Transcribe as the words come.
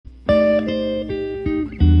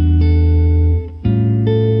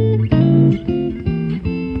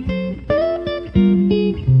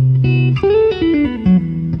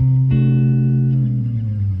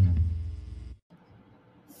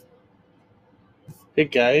Hey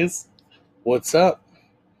guys, what's up?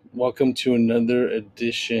 Welcome to another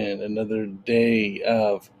edition, another day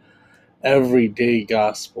of Everyday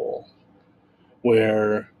Gospel,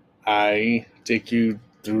 where I take you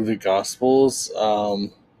through the Gospels,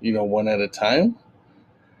 one at a time.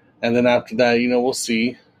 And then after that, we'll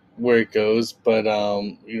see where it goes. But,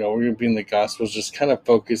 we're going to be in the Gospels just kind of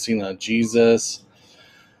focusing on Jesus.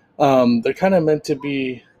 They're kind of meant to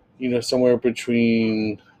be, somewhere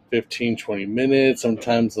between 15, 20 minutes,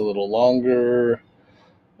 sometimes a little longer.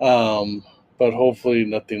 Um, but hopefully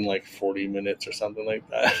nothing like 40 minutes or something like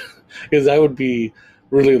that, because that would be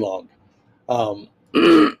really long. Um,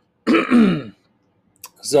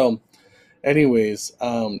 so, anyways,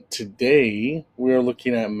 today we're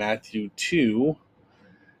looking at Matthew 2,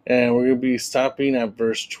 and we're going to be stopping at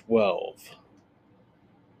verse 12.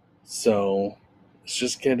 So, let's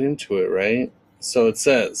just get into it, right? So it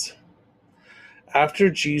says, after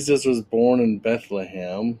Jesus was born in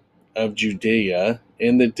Bethlehem of Judea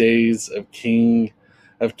in the days of King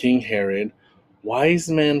Herod, wise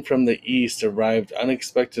men from the east arrived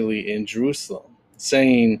unexpectedly in Jerusalem,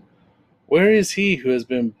 saying, "Where is he who has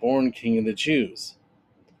been born King of the Jews?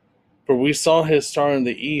 For we saw his star in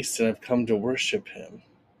the east and have come to worship him."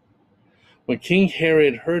 When King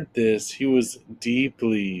Herod heard this, he was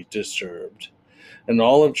deeply disturbed, and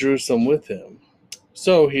all of Jerusalem with him.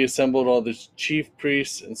 So he assembled all the chief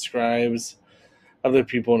priests and scribes of the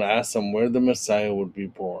people and asked them where the Messiah would be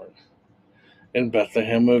born. "In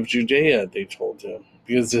Bethlehem of Judea," they told him,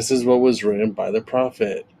 "because this is what was written by the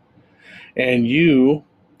prophet. And you,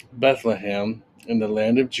 Bethlehem, in the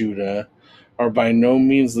land of Judah, are by no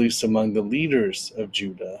means least among the leaders of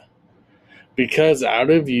Judah, because out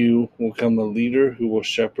of you will come a leader who will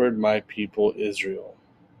shepherd my people Israel."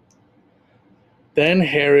 Then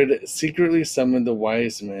Herod secretly summoned the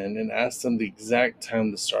wise men and asked them the exact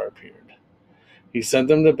time the star appeared. He sent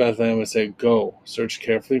them to Bethlehem and said, "Go, search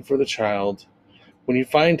carefully for the child. When you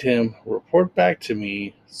find him, report back to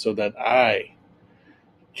me so that I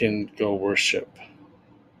can go worship."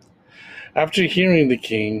 After hearing the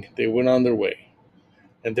king, they went on their way.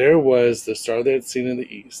 And there was the star they had seen in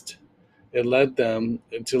the east. It led them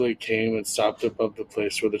until it came and stopped above the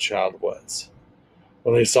place where the child was.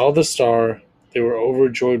 When they saw the star, they were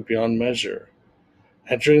overjoyed beyond measure.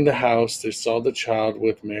 Entering the house, they saw the child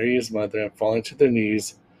with Mary his mother, and falling to their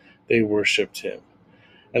knees, they worshipped him.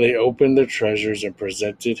 And they opened their treasures and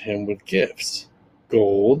presented him with gifts: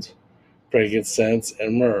 gold, frankincense,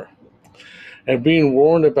 and myrrh. And being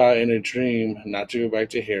warned about in a dream not to go back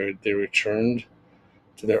to Herod, they returned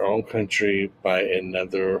to their own country by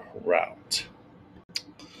another route.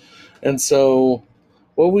 And so,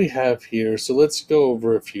 what we have here, so let's go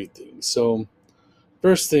over a few things. So,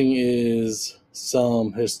 first thing is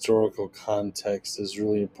some historical context is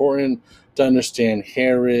really important to understand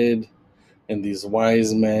Herod and these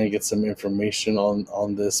wise men, get some information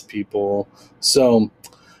on this people. So,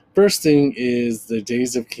 first thing is the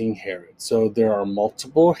days of King Herod. So, there are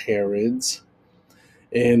multiple Herods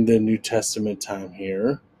in the New Testament time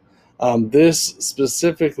here. This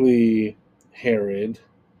specifically, Herod,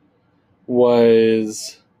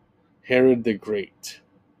 was Herod the Great.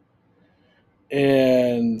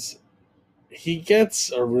 And he gets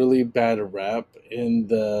a really bad rap in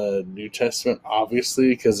the New Testament, obviously,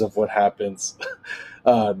 because of what happens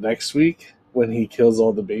next week when he kills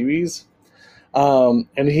all the babies. And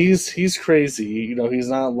he's crazy. He's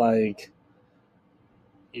not like,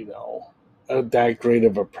 that great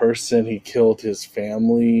of a person. He killed his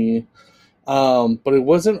family. But it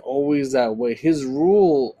wasn't always that way. His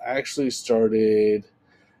rule actually started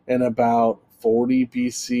in about 40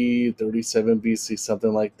 BC, 37 BC,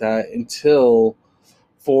 something like that, until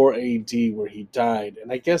 4 AD, where he died.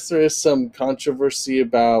 And I guess there is some controversy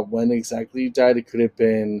about when exactly he died. It could have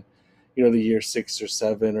been, the year 6 or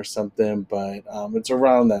 7 or something, but it's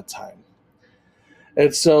around that time.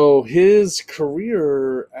 And so his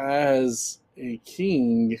career as a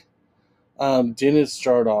king didn't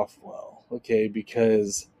start off well, okay,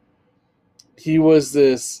 because he was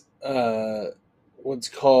this,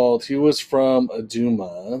 he was from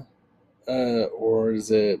Aduma, or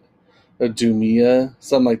is it Adumia,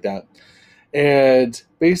 something like that. And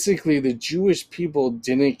basically, the Jewish people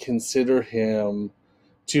didn't consider him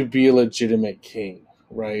to be a legitimate king,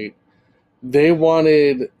 right? They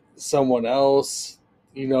wanted someone else,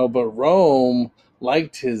 but Rome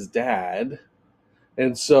liked his dad.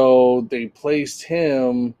 And so they placed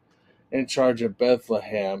him in charge of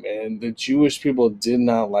Bethlehem, and the Jewish people did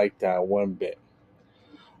not like that one bit.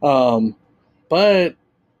 Um, but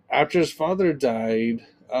after his father died,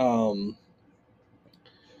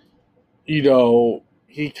 you know,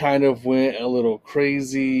 he kind of went a little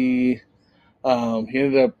crazy. He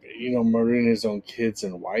ended up, murdering his own kids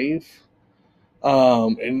and wife.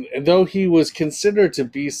 And though he was considered to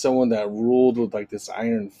be someone that ruled with like this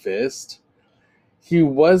iron fist, he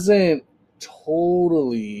wasn't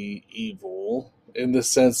totally evil in the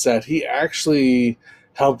sense that he actually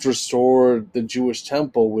helped restore the Jewish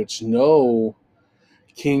temple, which no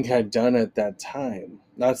king had done at that time,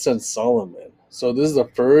 not since Solomon. So this is the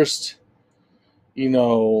first, you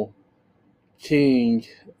know, king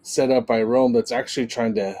set up by Rome that's actually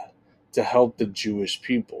trying to help the Jewish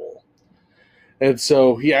people. And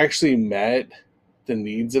so he actually met the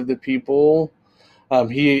needs of the people.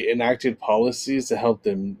 He enacted policies to help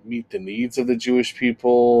them meet the needs of the Jewish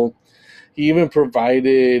people. He even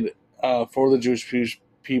provided for the Jewish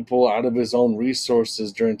people out of his own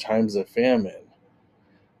resources during times of famine,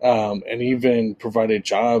 and even provided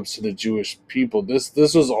jobs to the Jewish people. This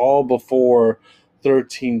was all before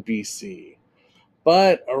 13 BC.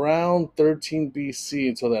 But around 13 BC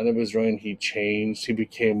until the end of his reign, he changed. He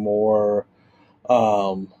became more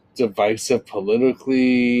divisive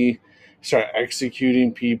politically. He started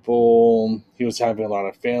executing people. He was having a lot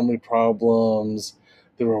of family problems.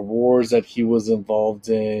 There were wars that he was involved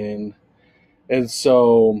in. And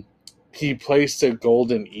so he placed a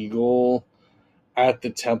golden eagle at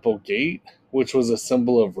the temple gate, which was a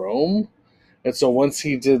symbol of Rome. And so once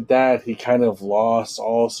he did that, he kind of lost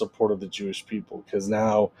all support of the Jewish people because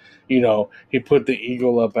now, he put the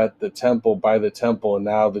eagle up at the temple, by the temple, and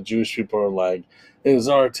now the Jewish people are like, it was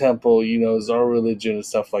our temple, it's our religion and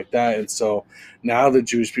stuff like that. And so now the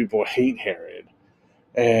Jewish people hate Herod.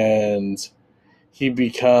 And he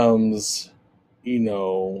becomes,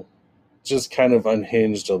 just kind of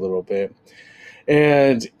unhinged a little bit.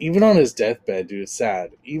 And even on his deathbed, dude, it's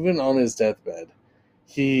sad. Even on his deathbed,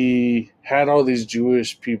 he had all these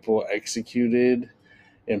Jewish people executed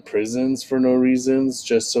in prisons for no reasons,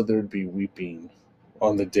 just so there'd be weeping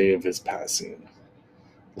on the day of his passing.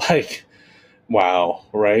 Like, wow,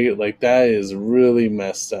 right? Like, that is really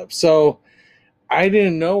messed up. So, I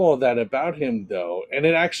didn't know all that about him, though. And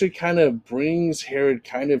it actually kind of brings Herod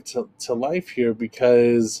kind of to life here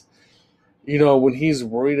because, when he's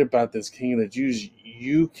worried about this king of the Jews,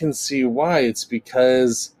 you can see why. It's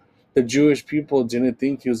because the Jewish people didn't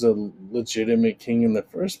think he was a legitimate king in the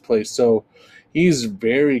first place. So he's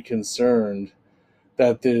very concerned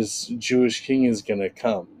that this Jewish king is going to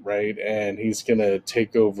come, right? And he's going to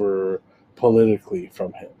take over politically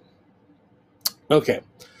from him. Okay,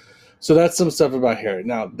 so that's some stuff about Herod.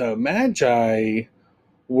 Now, the Magi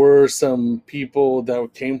were some people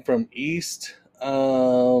that came from East.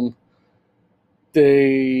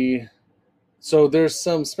 So there's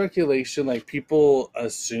some speculation, like people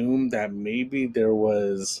assume that maybe there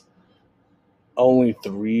was only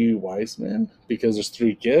 3 wise men because there's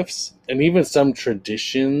 3 gifts, and even some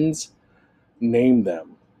traditions name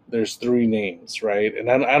them. There's 3 names, right?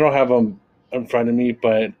 And I don't have them in front of me,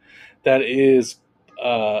 but that is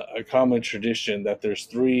a common tradition that there's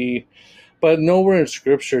 3, but nowhere in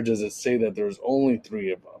scripture does it say that there's only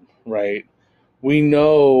 3 of them, right? We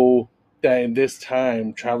know that in this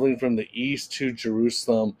time, traveling from the east to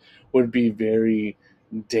Jerusalem would be very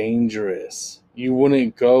dangerous. You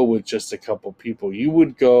wouldn't go with just a couple people. You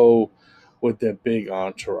would go with a big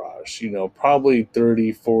entourage, probably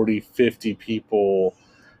 30, 40, 50 people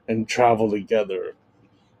and travel together.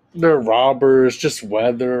 They're robbers, just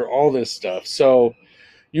weather, all this stuff. So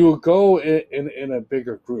you would go in a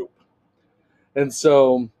bigger group. And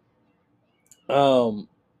so, um,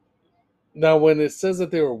 now, when it says that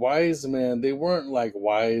they were wise men, they weren't like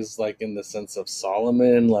wise, like in the sense of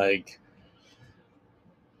Solomon, like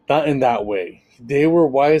not in that way. They were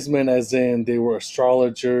wise men, as in they were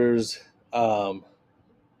astrologers. Um,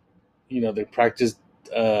 they practiced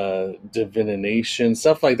divination,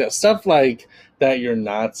 stuff like that. Stuff like that you're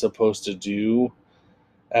not supposed to do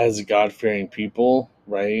as God fearing people,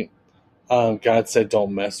 right? God said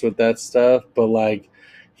don't mess with that stuff, but like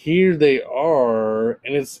here they are,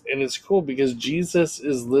 and it's cool because Jesus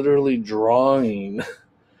is literally drawing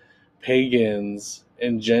pagans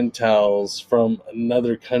and Gentiles from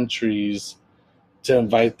other countries to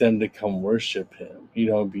invite them to come worship him,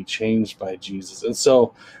 and be changed by Jesus. And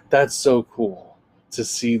so that's so cool to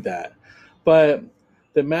see that. But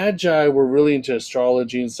the Magi were really into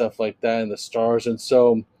astrology and stuff like that and the stars. And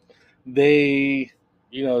so they,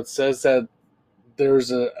 it says that there's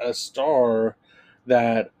a star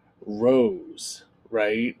that rose,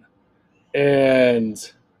 right?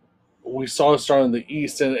 And we saw a star in the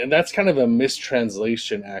east, and that's kind of a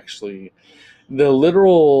mistranslation, actually. The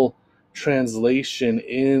literal translation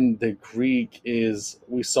in the Greek is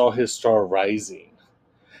we saw his star rising,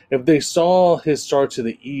 If they saw his star to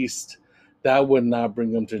the east, that would not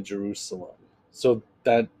bring them to Jerusalem. So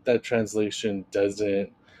that translation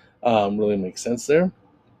doesn't really make sense there.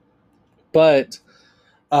 But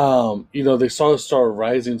they saw the star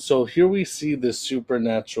rising. So here we see this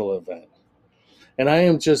supernatural event. And I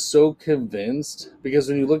am just so convinced because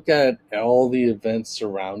when you look at all the events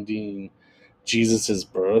surrounding Jesus's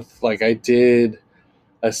birth, like I did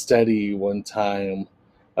a study one time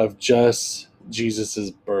of just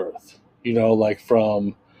Jesus's birth, like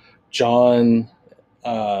from John,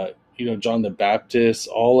 John the Baptist,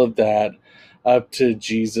 all of that up to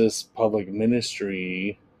Jesus' public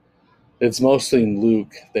ministry. It's mostly in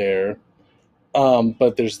Luke there.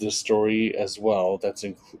 But there's this story as well that's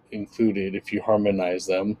included if you harmonize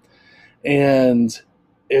them. And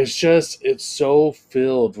it's so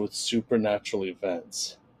filled with supernatural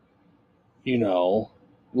events.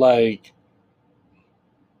 Like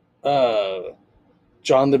uh,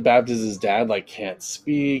 John the Baptist's dad can't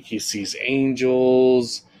speak. He sees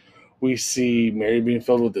angels. We see Mary being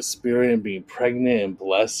filled with the Spirit and being pregnant and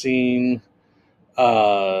blessing.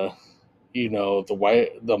 Uh,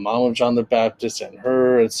 the mom of John the Baptist and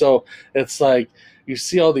her. And so it's like you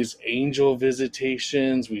see all these angel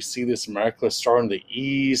visitations. We see this miraculous star in the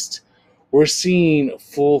east. We're seeing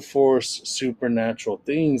full force supernatural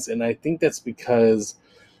things. And I think that's because,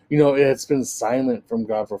 it's been silent from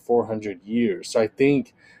God for 400 years. So I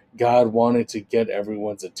think God wanted to get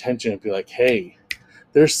everyone's attention and be like, hey,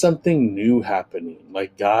 there's something new happening.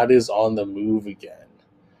 Like God is on the move again.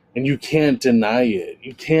 And you can't deny it.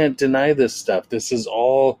 You can't deny this stuff. This is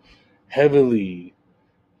all heavily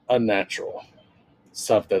unnatural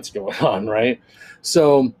stuff that's going on, right?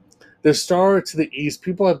 So the star to the east,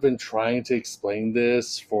 people have been trying to explain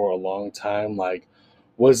this for a long time. Like,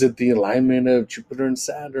 was it the alignment of Jupiter and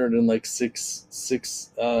Saturn in like six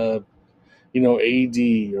AD,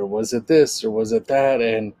 or was it this, or was it that?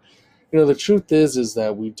 And the truth is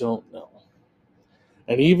that we don't know.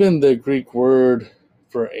 And even the Greek word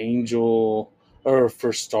for angel or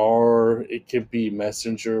for star, it could be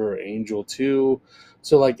messenger or angel too.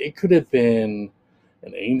 So it could have been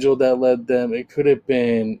an angel that led them. It could have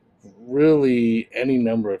been really any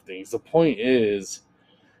number of things. The point is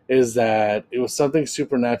that it was something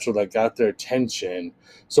supernatural that got their attention.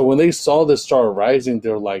 So when they saw the star rising,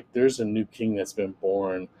 they're like, there's a new king that's been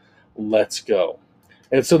born. Let's go.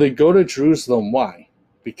 And so they go to Jerusalem. Why?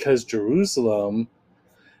 Because Jerusalem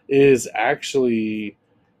is actually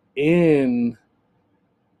in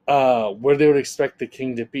where they would expect the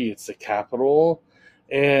king to be. It's the capital,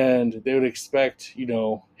 and they would expect,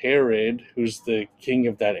 Herod, who's the king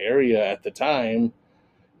of that area at the time,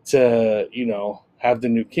 to, have the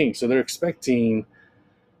new king. So they're expecting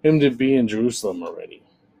him to be in Jerusalem already.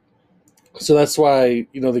 So that's why,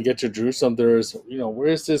 they get to Jerusalem. There's,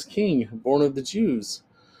 where's this king born of the Jews?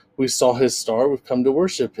 We saw his star. We've come to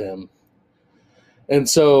worship him. And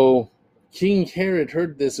so King Herod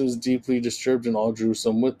heard this and was deeply disturbed, and all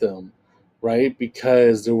Jerusalem with them, right?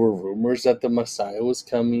 Because there were rumors that the Messiah was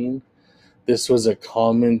coming. This was a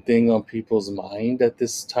common thing on people's mind at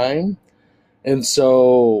this time. And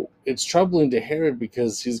so it's troubling to Herod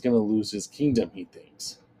because he's going to lose his kingdom, he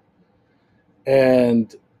thinks.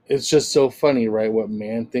 And it's just so funny, right? What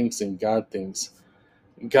man thinks and God thinks.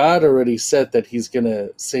 God already said that he's going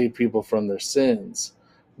to save people from their sins.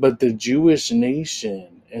 But the Jewish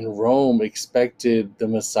nation and Rome expected the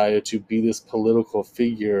Messiah to be this political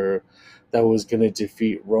figure that was going to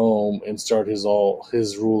defeat Rome and start his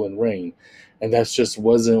rule and reign. And that just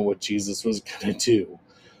wasn't what Jesus was going to do.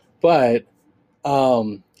 But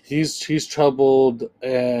he's troubled,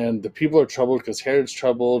 and the people are troubled because Herod's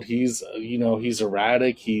troubled. He's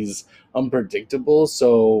erratic, he's unpredictable,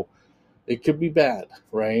 so it could be bad,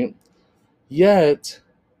 right? Yet,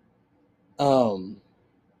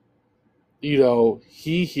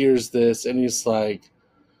 he hears this and he's like,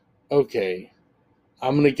 okay,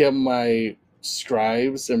 I'm going to get my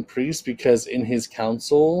scribes and priests, because in his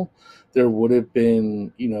council there would have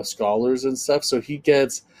been, scholars and stuff. So he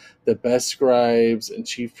gets the best scribes and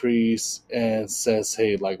chief priests and says,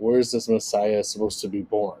 hey, where's this Messiah supposed to be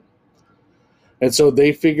born? And so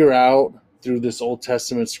they figure out through this Old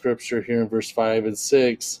Testament scripture here in verse 5 and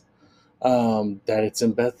 6 that it's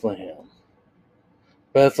in Bethlehem.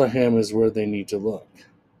 Bethlehem is where they need to look.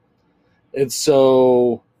 It's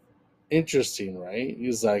so interesting, right?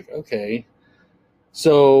 He's like, okay.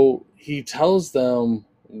 So he tells them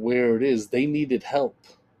where it is. They needed help,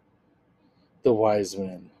 the wise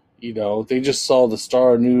men. They just saw the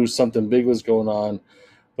star, knew something big was going on,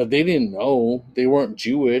 but they didn't know. They weren't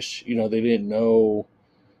Jewish. They didn't know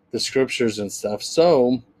the scriptures and stuff.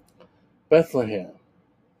 So, Bethlehem.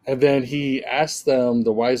 And then he asked them,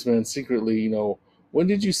 the wise men, secretly, when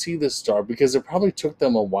did you see this star? Because it probably took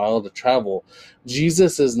them a while to travel.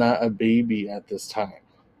 Jesus is not a baby at this time.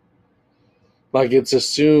 Like, it's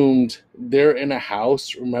assumed they're in a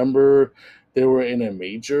house. Remember, they were in a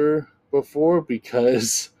manger before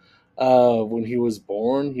because when he was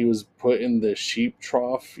born, he was put in the sheep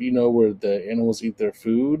trough, where the animals eat their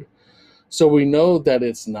food. So we know that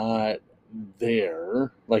it's not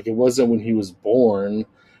there. Like, it wasn't when he was born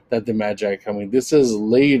that the Magi are coming. This is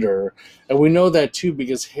later. And we know that too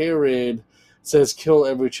because Herod says kill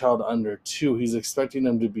every child under 2. He's expecting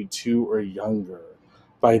them to be 2 or younger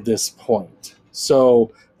by this point.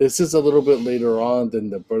 So this is a little bit later on than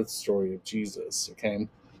the birth story of Jesus, okay?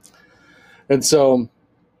 And so,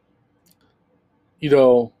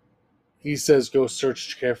 he says, go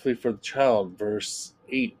search carefully for the child. Verse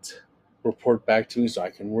 8, report back to me so I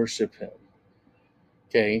can worship him.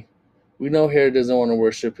 Okay, we know Herod doesn't want to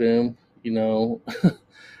worship him.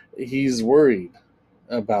 He's worried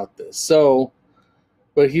about this. So,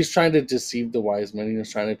 but he's trying to deceive the wise men.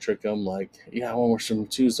 He's trying to trick them, like, yeah, I want to worship him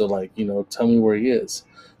too. So, like, tell me where he is.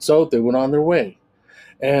 So they went on their way.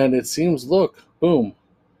 And it seems, look, boom,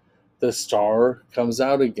 the star comes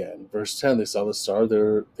out again. Verse 10, they saw the star.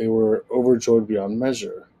 They were overjoyed beyond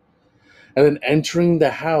measure. And then entering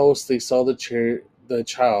the house, they saw the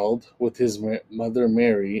child with his mother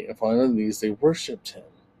Mary, and falling on their knees, they worshipped him.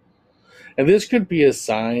 And this could be a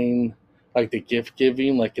sign, like the gift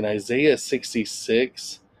giving, like in Isaiah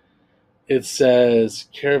 66, it says,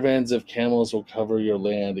 caravans of camels will cover your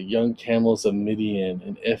land, young camels of Midian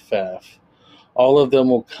and Ephah. All of them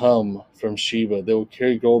will come from Sheba. They will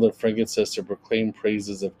carry gold and frankincense to proclaim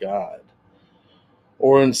praises of God.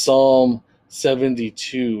 Or in Psalm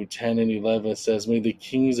 72, 10 and 11, it says, may the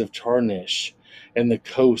kings of Tarshish and the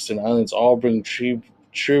coasts and islands all bring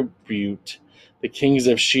tribute. The kings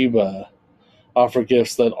of Sheba offer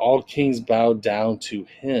gifts. Let all kings bow down to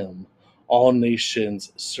him. All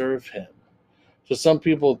nations serve him. So some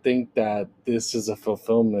people think that this is a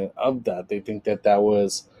fulfillment of that. They think that that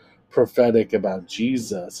was prophetic about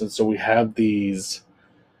Jesus. And so we have these,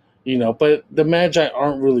 but the Magi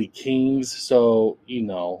aren't really kings. So,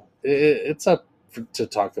 it's up to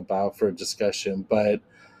talk about for a discussion. But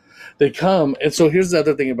they come. And so here's the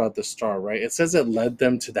other thing about the star, right? It says it led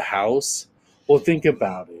them to the house. Well, think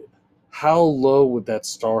about it. How low would that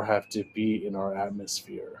star have to be in our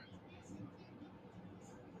atmosphere?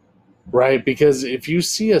 Right? Because if you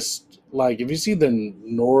see the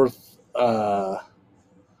North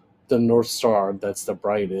Star that's the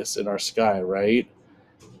brightest in our sky, right?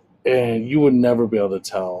 And you would never be able to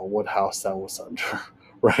tell what house that was under,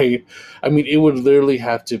 right? I mean, it would literally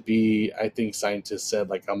have to be, I think scientists said,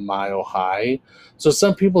 like a mile high. So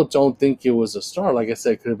some people don't think it was a star. Like I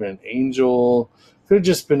said, it could have been an angel, could have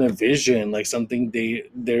just been a vision, like something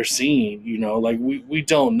they're seeing, like we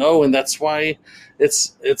don't know, and that's why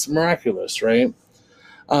it's miraculous, right?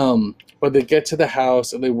 But they get to the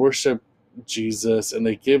house and they worship Jesus and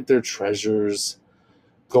they give their treasures,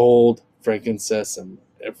 gold, frankincense and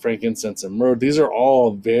myrrh. These are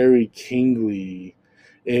all very kingly,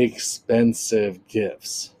 expensive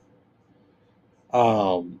gifts.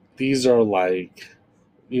 These are like,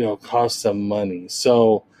 cost some money.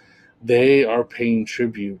 So they are paying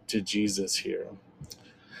tribute to Jesus here.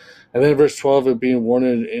 And then verse 12, it being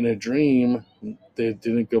warned in a dream, they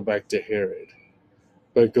didn't go back to Herod,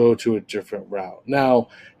 but go to a different route. Now,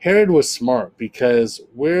 Herod was smart because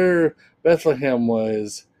where Bethlehem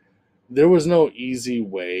was, there was no easy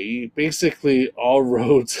way. Basically, all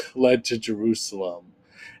roads led to Jerusalem.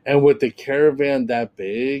 And with the caravan that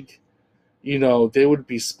big, they would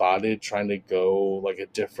be spotted trying to go like a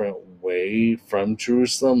different way from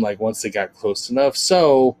Jerusalem, like once they got close enough.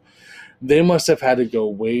 So they must have had to go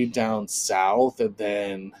way down south and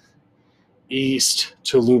then east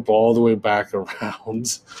to loop all the way back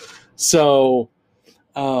around. So,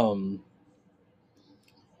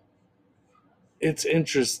 it's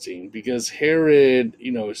interesting because Herod,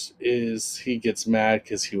 is he gets mad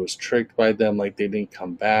because he was tricked by them, like they didn't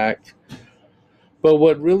come back. But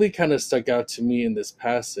what really kind of stuck out to me in this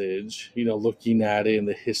passage, looking at it in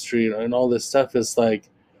the history and all this stuff, is like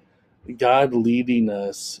God leading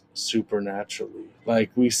us supernaturally.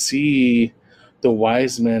 Like we see the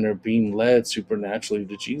wise men are being led supernaturally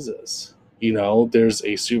to Jesus. There's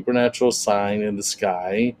a supernatural sign in the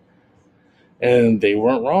sky, and they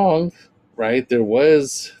weren't wrong, right? There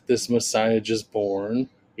was this Messiah just born,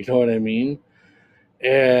 you know what I mean?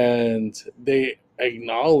 And they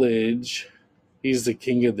acknowledge he's the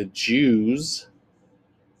king of the Jews,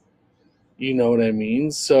 you know what I mean?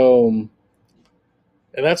 So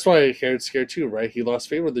And that's why Herod's scared too, right? He lost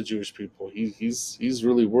favor with the Jewish people. He's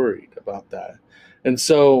really worried about that. And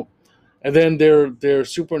so, and then they're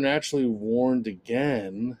supernaturally warned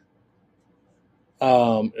again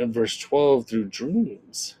in verse 12 through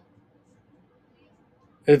dreams.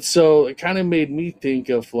 And so it kind of made me think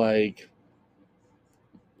of like,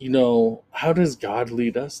 how does God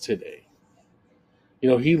lead us today?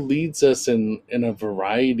 He leads us in a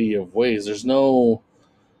variety of ways. There's no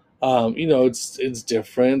it's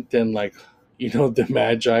different than like, the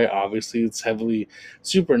Magi. Obviously it's heavily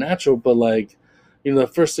supernatural, but like, the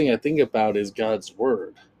first thing I think about is God's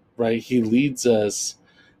word, right? He leads us,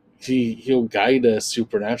 he'll guide us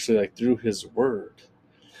supernaturally, like through his word.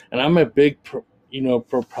 And I'm a big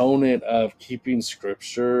proponent of keeping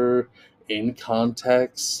scripture in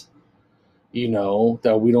context,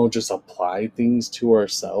 that we don't just apply things to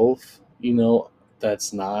ourselves,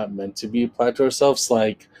 that's not meant to be applied to ourselves.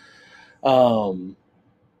 Like, um,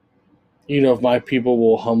 if my people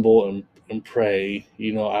will humble and pray,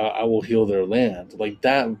 I will heal their land. Like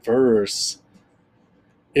that verse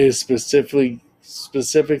is specifically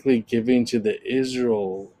given to the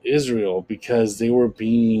Israel because they were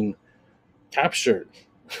being captured.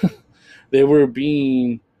 They were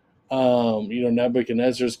being,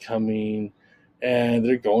 Nebuchadnezzar's coming, and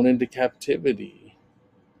they're going into captivity.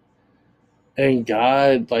 And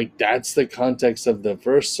God, like, that's the context of the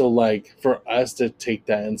verse. So, like, for us to take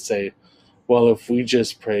that and say, well, if we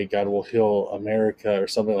just pray, God will heal America or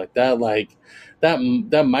something like that, like,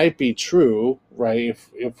 that might be true, right?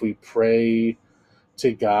 If we pray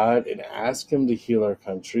to God and ask Him to heal our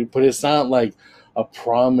country, but it's not like a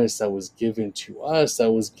promise that was given to us,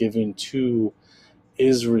 that was given to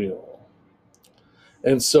Israel.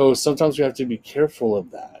 And so sometimes we have to be careful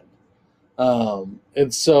of that.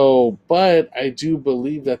 And so, but I do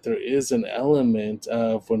believe that there is an element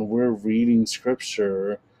of when we're reading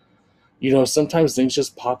scripture, sometimes things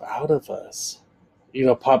just pop out of us,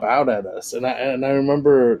 pop out at us. And I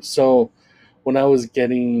remember, so when I was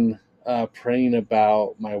getting praying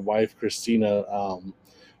about my wife Christina,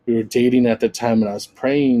 we were dating at the time, and I was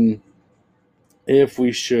praying if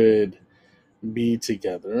we should be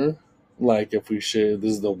together, like if we should,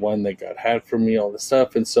 this is the one that God had for me, all this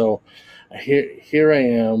stuff. And so here I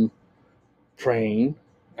am praying,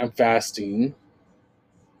 I'm fasting,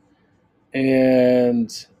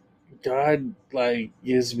 and God like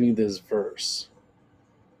gives me this verse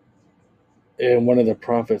and one of the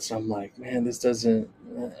prophets. I'm like, man, this doesn't,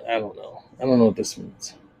 I don't know. I don't know what this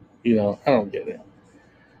means. I don't get it.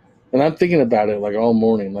 And I'm thinking about it like all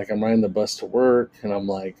morning. Like I'm riding the bus to work and I'm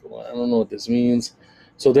like, well, I don't know what this means.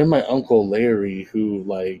 So then my uncle Larry, who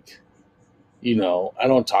like, I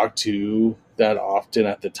don't talk to that often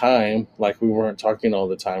at the time, like we weren't talking all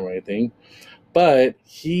the time or anything, but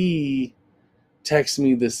he texted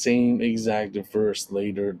me the same exact verse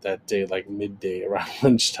later that day, like midday around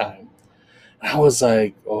lunchtime. I was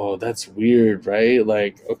like, oh, that's weird, right?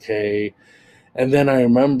 Like, okay. And then I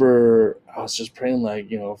remember I was just praying,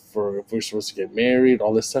 like, for if we're supposed to get married,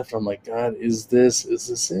 all this stuff. I'm like, God, is this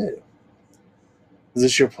it? Is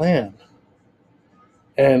this your plan?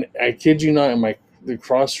 And I kid you not, in the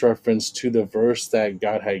cross reference to the verse that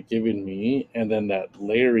God had given me, and then that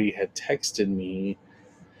Larry had texted me,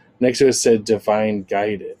 next to it said divine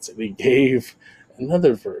guidance. And he gave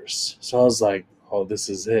another verse. So I was like, oh, this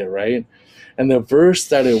is it, right? And the verse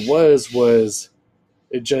that it was,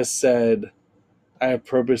 it just said, I have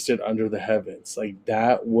purposed it under the heavens. Like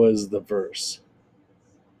that was the verse.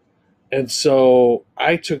 And so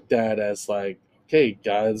I took that as like, okay,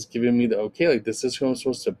 God's giving me the okay, like this is who I'm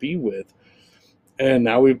supposed to be with. And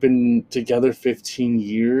now we've been together 15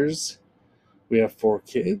 years. We have 4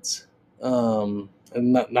 kids. And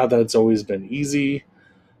not that it's always been easy,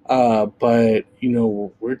 but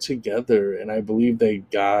we're together, and I believe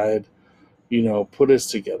that God, put us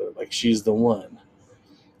together. Like she's the one.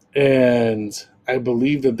 And I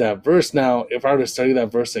believe that verse, now, if I were to study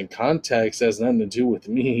that verse in context, it has nothing to do with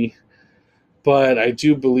me. But I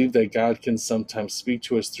do believe that God can sometimes speak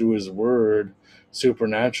to us through his word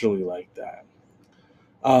supernaturally like that.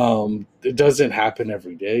 It doesn't happen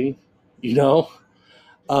every day,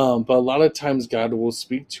 but a lot of times God will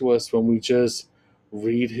speak to us when we just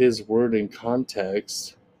read his word in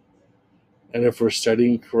context. And if we're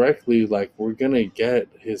studying correctly, like we're going to get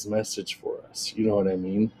his message for us. You know what I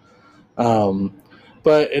mean? Um,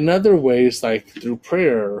 but in other ways, like through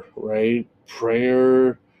prayer, right?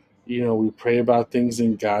 Prayer, we pray about things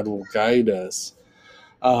and God will guide us.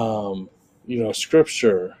 Um,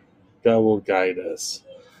 scripture, God will guide us.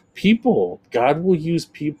 People, God will use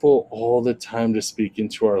people all the time to speak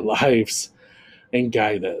into our lives and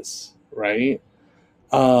guide us, right?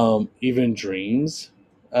 Even dreams,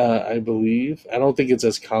 I believe. I don't think it's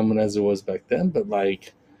as common as it was back then, but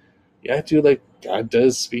like, yeah, dude, like God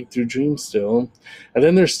does speak through dreams still. And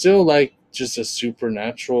then there's still like just a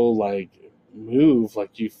supernatural like move,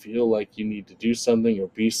 like you feel like you need to do something or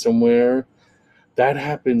be somewhere. That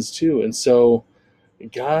happens too. And so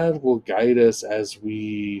God will guide us as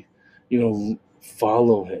we,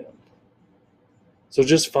 follow him. So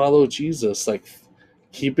just follow Jesus, like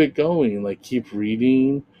keep it going, like keep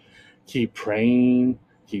reading, keep praying,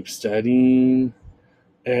 keep studying.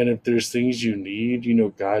 And if there's things you need,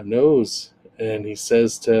 God knows. And he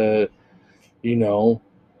says you know,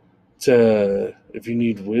 if you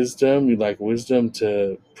need wisdom, you like wisdom,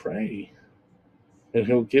 to pray. And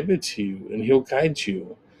he'll give it to you and he'll guide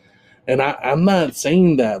you. And I'm not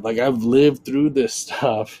saying that. Like I've lived through this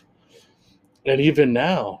stuff. And even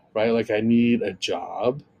now, right? Like I need a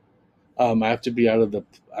job. I have to be out of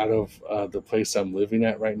the place I'm living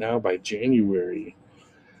at right now by January.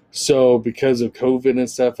 So because of COVID and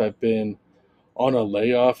stuff, I've been on a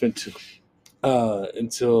layoff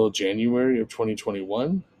until January of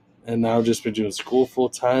 2021, and now I've just been doing school full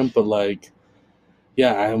time. But like,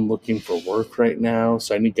 yeah, I'm looking for work right now,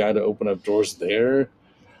 so I need God to open up doors there.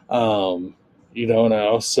 Um, and I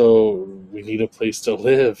also we need a place to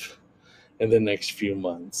live in the next few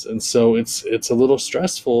months, and so it's a little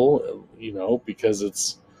stressful, because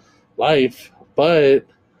it's life. But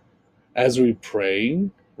as we pray,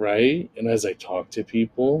 right, and as I talk to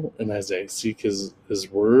people, and as I seek His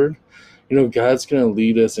word, God's going to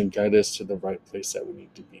lead us and guide us to the right place that we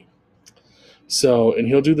need to be. So, and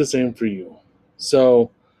He'll do the same for you. So,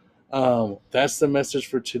 that's the message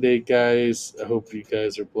for today, guys. I hope you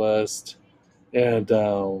guys are blessed, and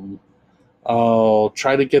I'll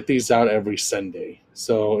try to get these out every Sunday.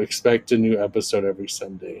 So expect a new episode every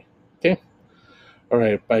Sunday. Okay. All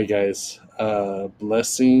right. Bye, guys.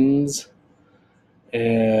 Blessings.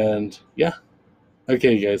 And yeah.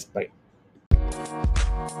 Okay, guys. Bye.